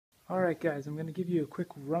Alright guys, I'm going to give you a quick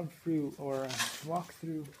run through or walk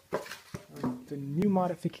through the new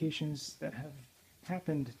modifications that have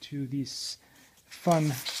happened to this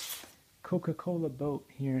fun Coca Cola boat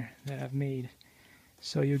here that I've made.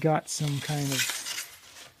 So you got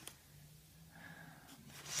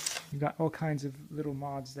all kinds of little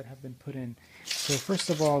mods that have been put in. So first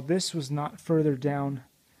of all, this was not further down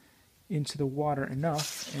into the water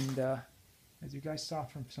enough, and as you guys saw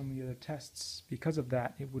from some of the other tests, because of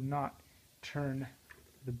that, it would not turn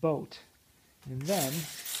the boat. And then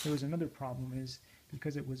there was another problem, is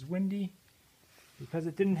because it was windy, because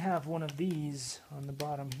it didn't have one of these on the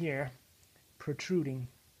bottom here protruding,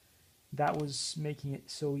 that was making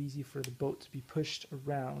it so easy for the boat to be pushed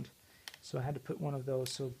around. So I had to put one of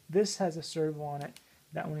those. So this has a servo on it,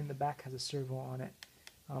 that one in the back has a servo on it.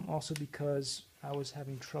 Also because I was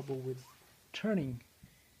having trouble with turning.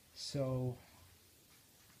 So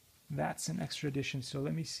that's an extra addition. So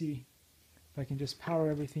let me see if I can just power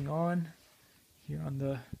everything on here on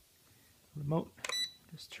the remote.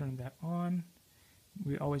 Just turn that on.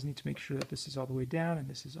 We always need to make sure that this is all the way down and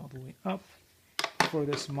this is all the way up for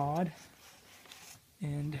this mod.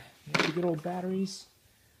 And you have the good old batteries.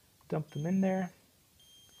 Dump them in there.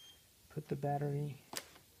 Put the battery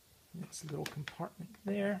in its little compartment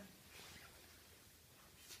there.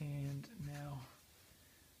 And now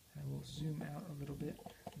I will zoom out a little bit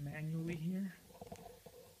manually here,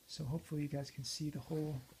 so hopefully you guys can see the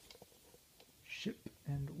whole ship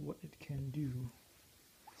and what it can do.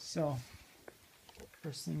 So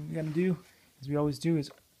first thing we're going to do, as we always do, is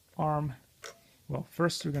arm. Well,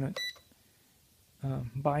 first we're going to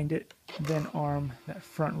bind it, then arm that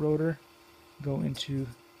front rotor, go into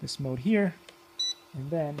this mode here, and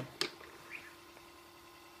then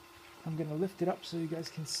I'm going to lift it up so you guys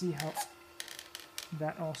can see how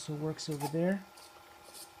that also works over there.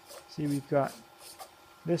 See, we've got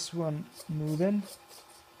this one moving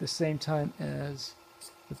at the same time as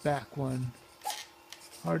the back one.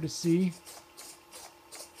 Hard to see,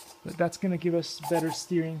 but that's going to give us better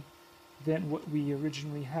steering than what we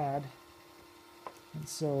originally had. And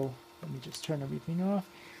so let me just turn everything off.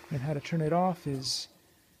 And how to turn it off is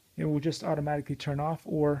it will just automatically turn off,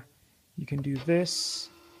 or you can do this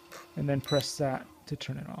and then press that to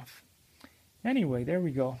turn it off. Anyway, there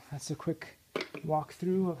we go. That's a quick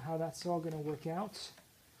walkthrough of how that's all going to work out.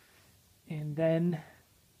 And then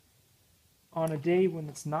on a day when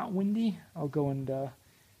it's not windy, I'll go and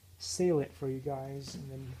sail it for you guys.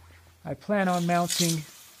 And then I plan on mounting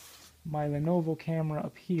my Lenovo camera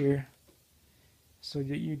up here so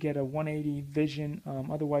that you get a 180 vision.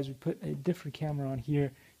 Otherwise, we put a different camera on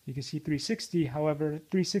here. You can see 360. However,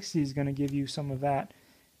 360 is going to give you some of that,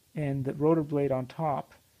 and the rotor blade on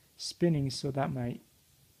top spinning, so that might,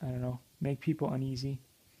 I don't know, make people uneasy.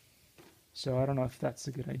 So I don't know if that's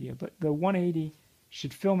a good idea, but the 180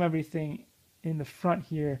 should film everything in the front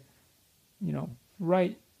here, you know,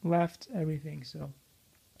 right, left, everything. So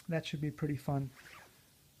that should be pretty fun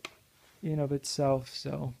in of itself.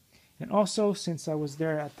 So, and also, since I was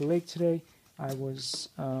there at the lake today, I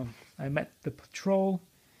met the patrol,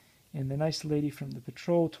 and the nice lady from the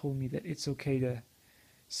patrol told me that it's okay to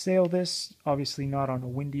sail this, obviously not on a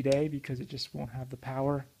windy day because it just won't have the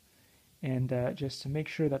power, and just to make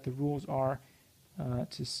sure that the rules are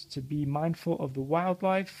to be mindful of the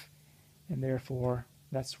wildlife, and therefore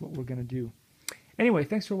that's what we're going to do. Anyway,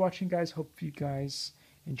 thanks for watching, guys. Hope you guys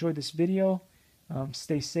enjoyed this video.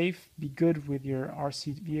 Stay safe, be good with your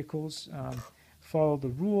RC vehicles, follow the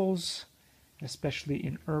rules, especially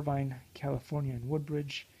in Irvine, California and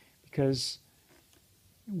Woodbridge, because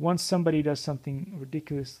once somebody does something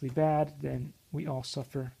ridiculously bad, then we all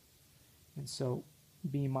suffer. And so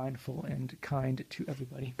be mindful and kind to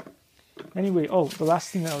everybody. Anyway, oh, the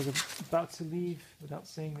last thing that I was about to leave without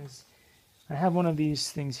saying is I have one of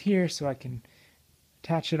these things here so I can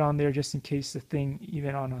attach it on there just in case the thing,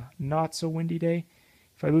 even on a not so windy day,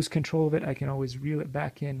 if I lose control of it, I can always reel it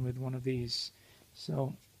back in with one of these.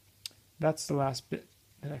 So that's the last bit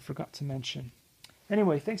that I forgot to mention.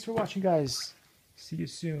 Anyway, thanks for watching, guys. See you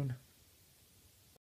soon.